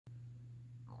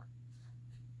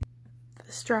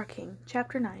The Straw King,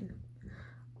 Chapter 9.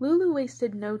 Lulu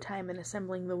wasted no time in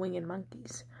assembling the winged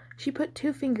monkeys. She put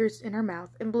 2 fingers in her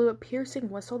mouth and blew a piercing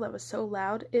whistle that was so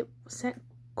loud it sent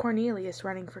Cornelius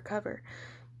running for cover.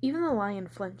 Even the lion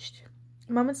flinched.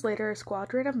 Moments later, a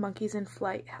squadron of monkeys in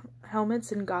flight,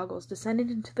 helmets and goggles,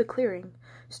 descended into the clearing,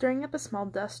 stirring up a small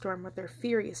dust storm with their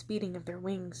furious beating of their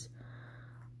wings.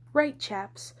 "Right,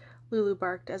 chaps," Lulu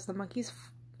barked as the monkeys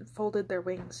folded their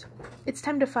wings. "It's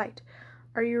time to fight.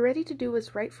 Are you ready to do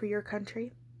what's right for your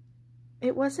country?"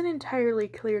 It wasn't entirely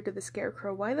clear to the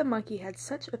Scarecrow why the monkey had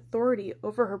such authority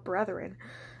over her brethren,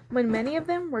 when many of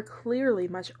them were clearly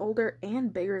much older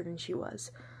and bigger than she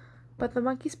was, but the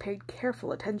monkeys paid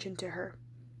careful attention to her.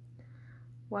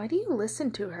 "Why do you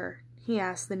listen to her?" he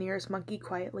asked the nearest monkey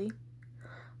quietly.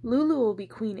 "Lulu will be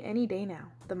queen any day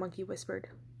now," the monkey whispered,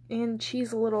 "and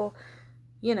she's a little,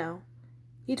 you know."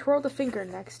 He twirled a finger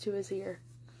next to his ear.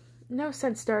 "No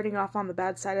sense starting off on the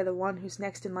bad side of the one who's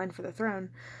next in line for the throne.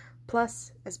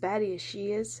 Plus, as batty as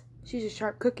she is, she's a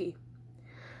sharp cookie."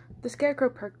 The Scarecrow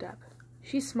perked up.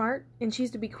 "She's smart, and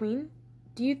she's to be queen?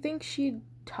 Do you think she'd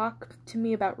talk to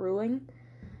me about ruling?"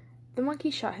 The monkey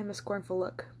shot him a scornful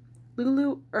look.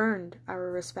 "Lulu earned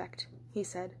our respect," he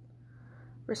said.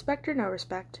 Respect or no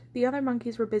respect, the other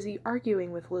monkeys were busy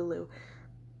arguing with Lulu,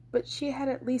 but she had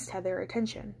at least had their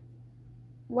attention.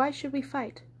 "Why should we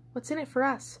fight? What's in it for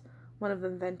us?" one of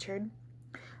them ventured.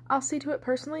 "I'll see to it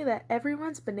personally that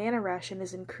everyone's banana ration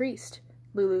is increased,"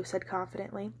 Lulu said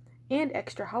confidently, "and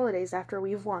extra holidays after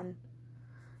we've won."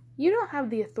 "You don't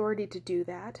have the authority to do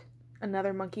that,"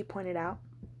 another monkey pointed out.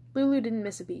 Lulu didn't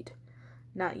miss a beat.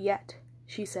 "Not yet,"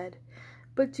 she said.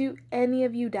 "But do any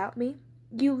of you doubt me?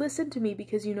 You listen to me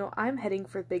because you know I'm heading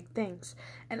for big things,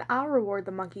 and I'll reward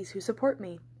the monkeys who support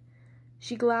me."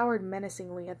 She glowered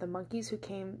menacingly at the monkeys who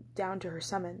came down to her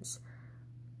summons.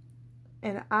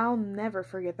 "And I'll never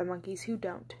forget the monkeys who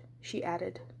don't," she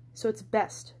added, "so it's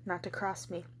best not to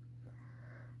cross me."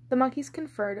 The monkeys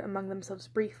conferred among themselves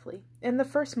briefly, and the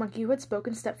first monkey who had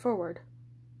spoken stepped forward.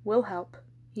 "We'll help,"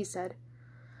 he said.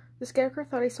 The Scarecrow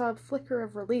thought he saw a flicker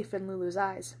of relief in Lulu's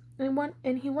eyes,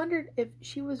 and he wondered if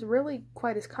she was really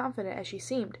quite as confident as she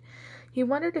seemed. He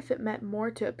wondered if it meant more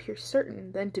to appear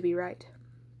certain than to be right.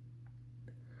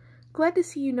 "Glad to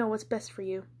see you know what's best for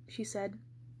you," she said.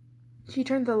 She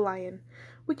turned to the lion.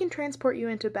 "We can transport you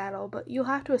into battle, but you'll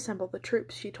have to assemble the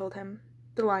troops," she told him.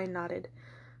 The lion nodded.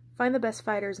 "Find the best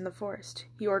fighters in the forest,"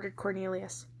 he ordered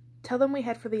Cornelius. "Tell them we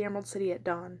head for the Emerald City at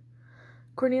dawn."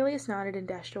 Cornelius nodded and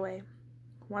dashed away.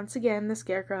 Once again, the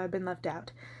Scarecrow had been left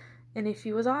out, and if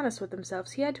he was honest with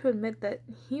himself, he had to admit that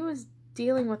he was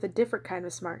dealing with a different kind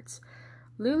of smarts.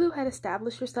 Lulu had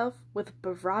established herself with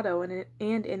bravado and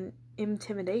in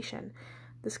intimidation.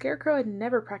 The Scarecrow had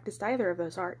never practiced either of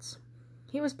those arts.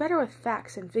 He was better with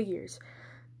facts and figures,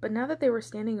 but now that they were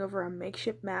standing over a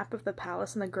makeshift map of the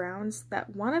palace and the grounds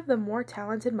that one of the more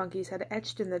talented monkeys had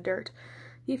etched in the dirt,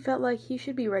 he felt like he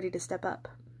should be ready to step up.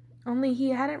 Only he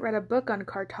hadn't read a book on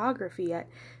cartography yet,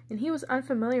 and he was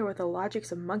unfamiliar with the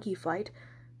logics of monkey flight.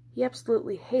 He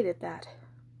absolutely hated that.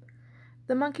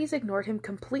 The monkeys ignored him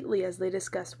completely as they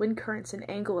discussed wind currents and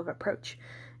angle of approach,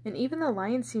 and even the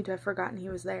lion seemed to have forgotten he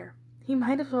was there. He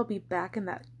might as well be back in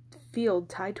that field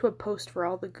tied to a post for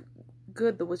all the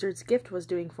good the wizard's gift was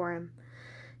doing for him.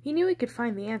 He knew he could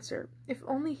find the answer, if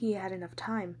only he had enough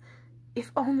time.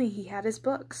 If only he had his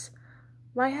books.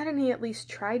 Why hadn't he at least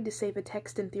tried to save a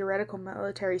text in theoretical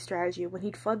military strategy when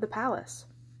he'd fled the palace?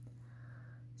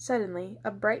 Suddenly,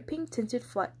 a bright pink-tinted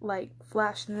light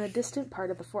flashed in a distant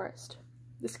part of the forest.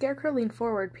 The Scarecrow leaned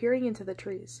forward, peering into the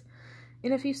trees.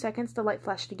 In a few seconds, the light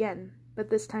flashed again, but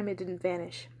this time it didn't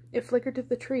vanish. It flickered through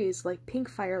the trees like pink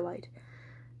firelight.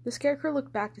 The Scarecrow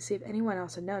looked back to see if anyone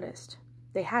else had noticed.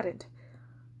 They hadn't.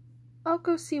 "I'll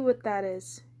go see what that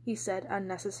is," he said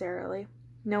unnecessarily.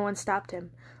 No one stopped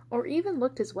him, or even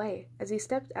looked his way, as he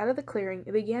stepped out of the clearing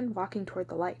and began walking toward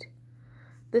the light.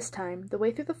 This time, the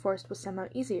way through the forest was somehow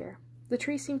easier. The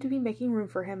trees seemed to be making room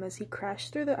for him as he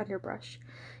crashed through the underbrush.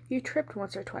 He tripped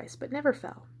once or twice, but never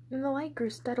fell, and the light grew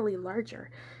steadily larger.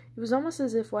 It was almost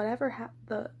as if whatever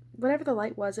the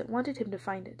light was, it wanted him to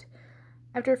find it.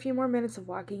 After a few more minutes of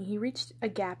walking, he reached a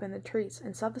gap in the trees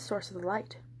and saw the source of the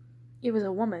light. It was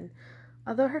a woman,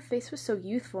 although her face was so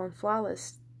youthful and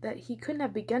flawless that he couldn't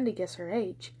have begun to guess her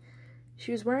age.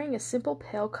 She was wearing a simple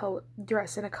pale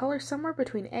dress in a color somewhere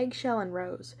between eggshell and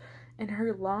rose, and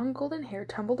her long golden hair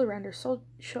tumbled around her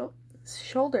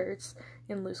shoulders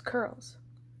in loose curls.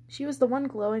 She was the one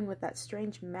glowing with that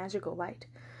strange magical light,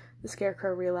 the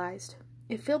Scarecrow realized.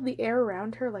 It filled the air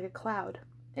around her like a cloud.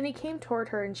 and he came toward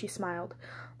her and she smiled,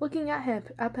 looking up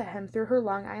at him through her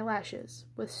long eyelashes,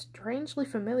 with strangely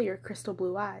familiar crystal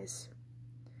blue eyes.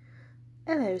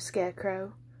 "Hello,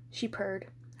 Scarecrow," she purred.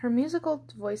 Her musical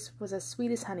voice was as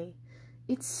sweet as honey.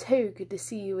 "It's so good to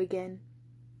see you again."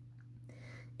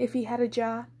 If he had a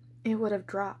jaw, it would have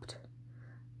dropped.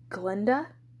 "Glinda?"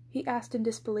 he asked in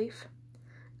disbelief.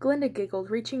 Glinda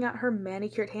giggled, reaching out her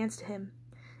manicured hands to him.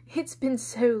 "It's been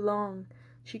so long,"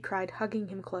 she cried, hugging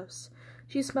him close.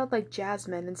 She smelled like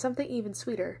jasmine and something even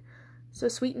sweeter, so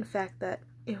sweet in fact that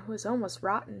it was almost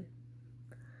rotten.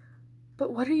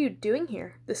 "But what are you doing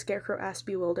here?" the Scarecrow asked,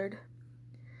 bewildered.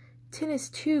 "Tin is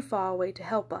too far away to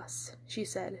help us," she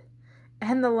said.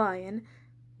 "And the lion,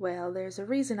 well, there's a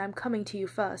reason I'm coming to you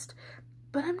first,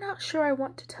 but I'm not sure I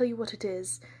want to tell you what it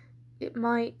is. It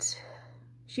might—"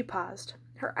 She paused,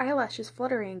 her eyelashes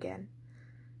fluttering again.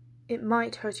 "It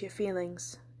might hurt your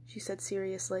feelings," she said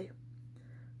seriously.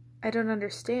 "I don't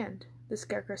understand," the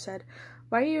Scarecrow said.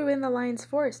 "Why are you in the lion's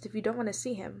forest if you don't want to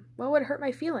see him? What would hurt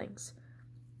my feelings?"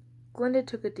 Glinda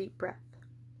took a deep breath.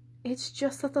 "It's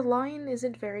just that the lion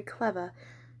isn't very clever,"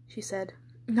 she said.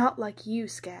 "Not like you,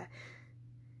 Scare.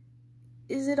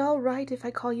 Is it all right if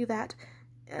I call you that?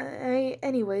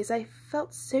 Anyways, I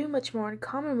felt so much more in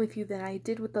common with you than I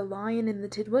did with the lion and the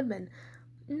Tin Woodman.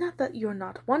 Not that you're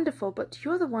not wonderful, but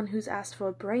you're the one who's asked for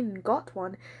a brain and got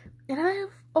one, and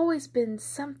I've always been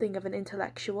something of an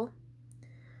intellectual."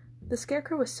 The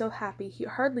Scarecrow was so happy he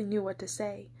hardly knew what to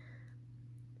say.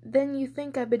 "Then you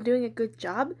think I've been doing a good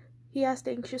job?" he asked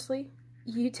anxiously.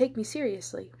 "You take me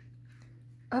seriously."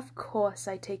 "Of course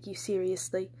I take you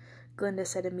seriously," Glinda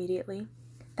said immediately.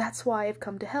 "That's why I've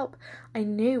come to help. I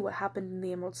knew what happened in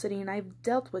the Emerald City, and I've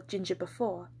dealt with Ginger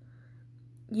before."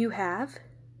 "You have?"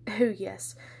 "Oh,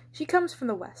 yes. She comes from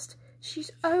the West.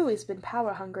 She's always been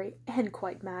power-hungry and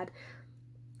quite mad.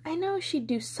 I know she'd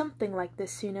do something like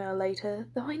this sooner or later,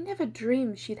 though I never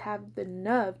dreamed she'd have the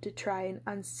nerve to try and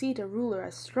unseat a ruler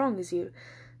as strong as you.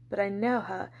 But I know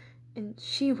her, and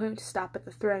she won't stop at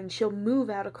the throne. She'll move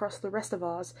out across the rest of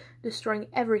Oz, destroying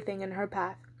everything in her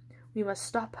path. We must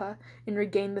stop her and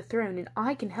regain the throne, and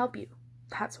I can help you.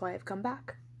 That's why I've come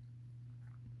back."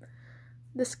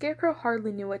 The Scarecrow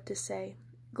hardly knew what to say.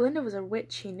 Glinda was a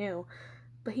witch, he knew,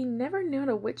 but he'd never known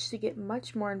a witch to get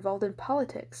much more involved in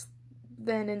politics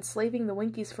than enslaving the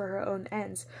Winkies for her own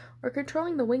ends, or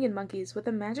controlling the winged monkeys with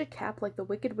a magic cap like the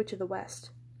Wicked Witch of the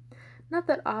West. Not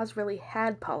that Oz really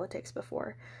had politics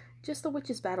before, just the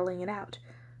witches battling it out.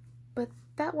 But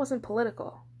that wasn't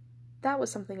political. That was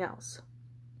something else.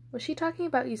 Was she talking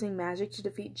about using magic to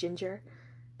defeat Ginger?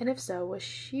 And if so, was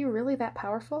she really that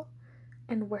powerful?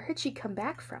 And where had she come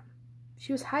back from?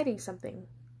 She was hiding something.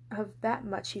 Of that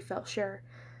much he felt sure.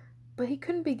 But he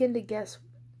couldn't begin to guess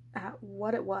at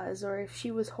what it was, or if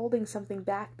she was holding something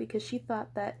back because she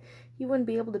thought that he wouldn't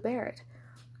be able to bear it.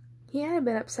 He hadn't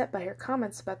been upset by her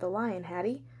comments about the lion, had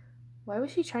he? Why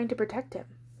was she trying to protect him?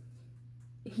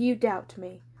 "You doubt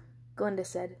me," Glinda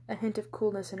said, a hint of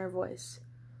coolness in her voice.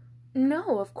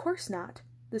 "No, of course not,"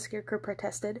 the Scarecrow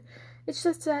protested. "It's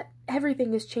just that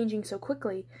everything is changing so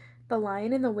quickly. The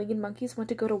lion and the winged monkeys want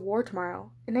to go to war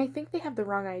tomorrow, and I think they have the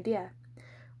wrong idea.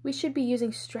 We should be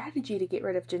using strategy to get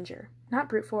rid of Ginger, not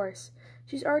brute force.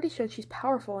 She's already shown she's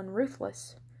powerful and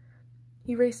ruthless."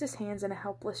 He raised his hands in a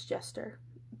helpless gesture.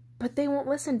 "But they won't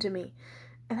listen to me,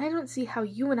 and I don't see how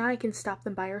you and I can stop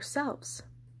them by ourselves."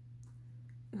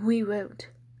 "We won't,"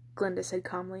 Glinda said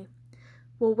calmly.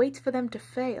 "We'll wait for them to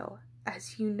fail,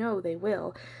 as you know they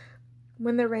will.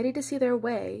 When they're ready to see their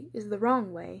way is the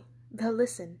wrong way, they'll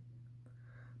listen.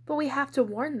 But we have to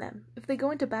warn them. If they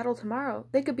go into battle tomorrow,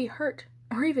 they could be hurt,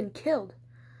 or even killed."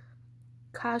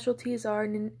 "Casualties are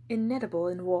inevitable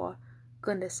in war,"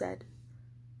 Glinda said.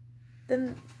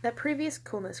 Then that previous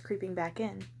coolness creeping back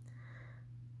in.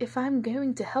 "If I'm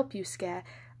going to help you, Scare,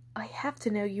 I have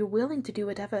to know you're willing to do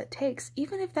whatever it takes,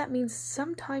 even if that means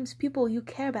sometimes people you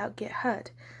care about get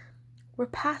hurt. We're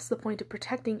past the point of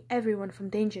protecting everyone from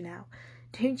danger now.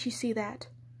 Don't you see that?"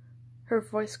 Her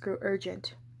voice grew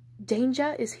urgent.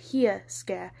 "Danger is here,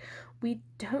 Scare.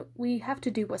 We have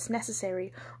to do what's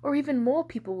necessary, or even more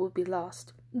people will be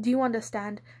lost. Do you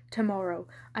understand? Tomorrow,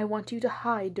 I want you to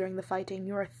hide during the fighting.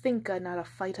 You're a thinker, not a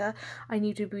fighter. I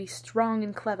need you to be strong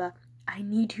and clever. I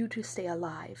need you to stay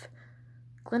alive."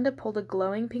 Glinda pulled a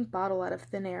glowing pink bottle out of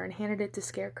thin air and handed it to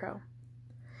Scarecrow.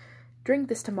 "Drink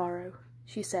this tomorrow,"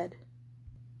 she said.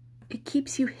 "It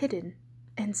keeps you hidden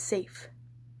and safe."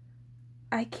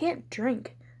 "I can't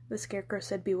drink," the Scarecrow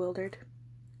said, bewildered.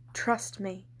 "Trust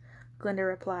me," Glinda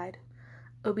replied.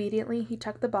 Obediently, he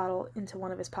tucked the bottle into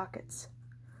one of his pockets.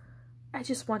 "I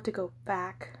just want to go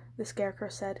back," the Scarecrow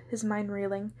said, his mind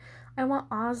reeling. I want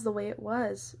Oz the way it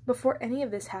was, before any of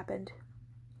this happened.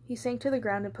 He sank to the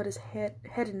ground and put his head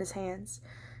in his hands.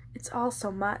 It's all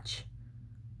so much.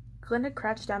 Glinda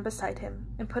crouched down beside him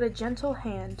and put a gentle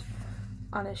hand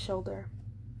on his shoulder.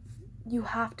 You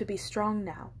have to be strong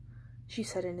now, she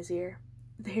said in his ear.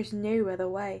 There's no other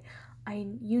way.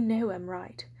 You know I'm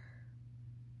right.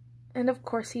 And of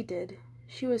course he did.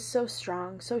 She was so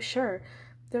strong, so sure.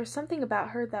 There was something about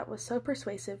her that was so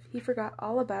persuasive he forgot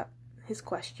all about his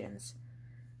questions.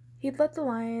 He'd let the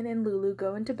Lion and Lulu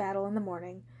go into battle in the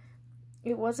morning.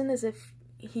 It wasn't as if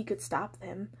he could stop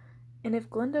them, and if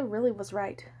Glinda really was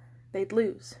right, they'd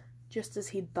lose, just as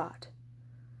he'd thought.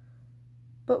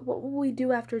 But what will we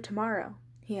do after tomorrow?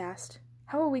 He asked.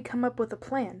 How will we come up with a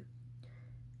plan?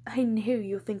 I knew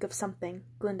you'll think of something,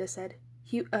 Glinda said.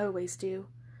 You always do.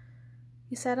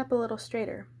 He sat up a little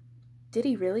straighter. Did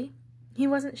he really? He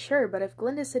wasn't sure, but if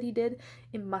Glinda said he did,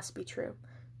 it must be true.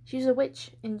 She's a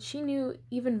witch, and she knew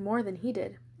even more than he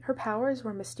did. Her powers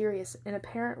were mysterious and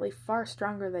apparently far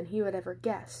stronger than he would ever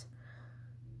guess.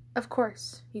 Of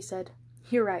course, he said.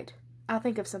 You're right. I'll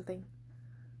think of something.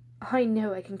 I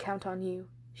know I can count on you,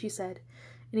 she said,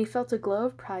 and he felt a glow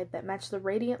of pride that matched the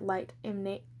radiant light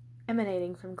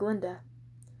emanating from Glinda.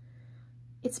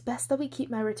 It's best that we keep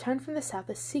my return from the South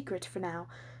a secret for now.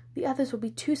 The others will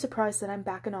be too surprised that I'm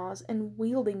back in Oz and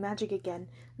wielding magic again,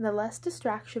 and the less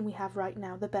distraction we have right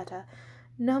now, the better.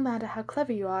 No matter how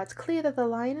clever you are, it's clear that the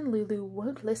Lion and Lulu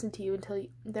won't listen to you until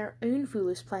their own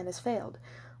foolish plan has failed.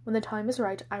 When the time is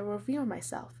right, I will reveal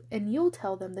myself, and you'll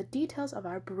tell them the details of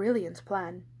our brilliant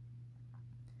plan.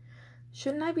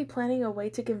 Shouldn't I be planning a way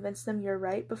to convince them you're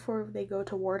right before they go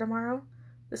to war tomorrow?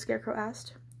 The Scarecrow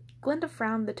asked. Glinda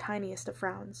frowned the tiniest of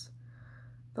frowns.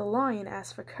 The Lion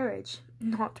asked for courage,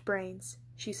 not brains,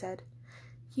 she said.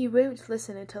 He won't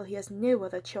listen until he has no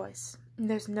other choice.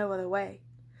 There's no other way.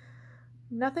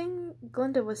 Nothing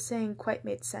Glinda was saying quite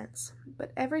made sense,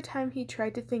 but every time he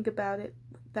tried to think about it,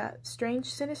 that strange,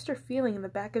 sinister feeling in the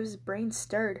back of his brain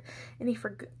stirred, and he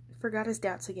forgot his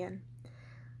doubts again.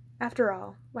 After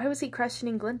all, why was he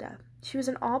questioning Glinda? She was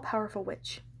an all-powerful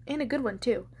witch, and a good one,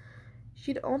 too.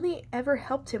 She'd only ever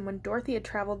helped him when Dorothy had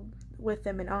traveled with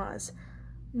them in Oz.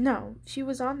 No, she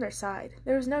was on their side.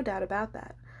 There was no doubt about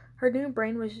that. Her new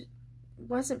brain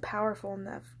wasn't powerful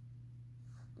enough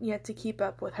yet to keep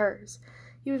up with hers.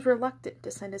 He was reluctant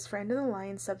to send his friend and the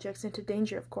Lion's subjects into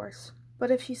danger, of course.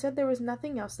 But if she said there was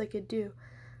nothing else they could do,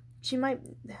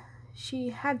 she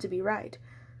had to be right.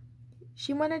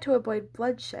 She wanted to avoid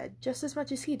bloodshed just as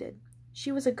much as he did.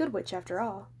 She was a good witch, after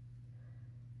all.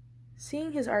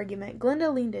 Seeing his argument, Glinda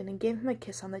leaned in and gave him a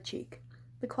kiss on the cheek.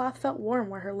 The cloth felt warm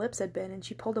where her lips had been, and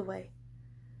she pulled away.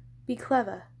 Be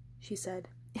clever, she said,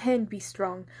 and be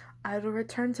strong. I will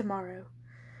return tomorrow.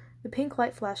 The pink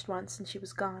light flashed once, and she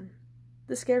was gone.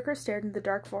 The Scarecrow stared into the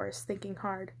dark forest, thinking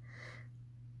hard.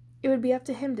 It would be up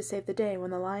to him to save the day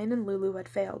when the Lion and Lulu had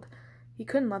failed. He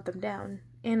couldn't let them down,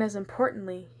 and as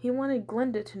importantly, he wanted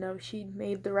Glinda to know she'd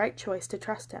made the right choice to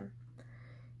trust him.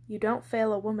 You don't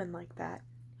fail a woman like that,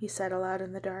 he said aloud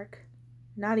in the dark.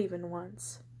 Not even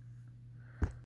once.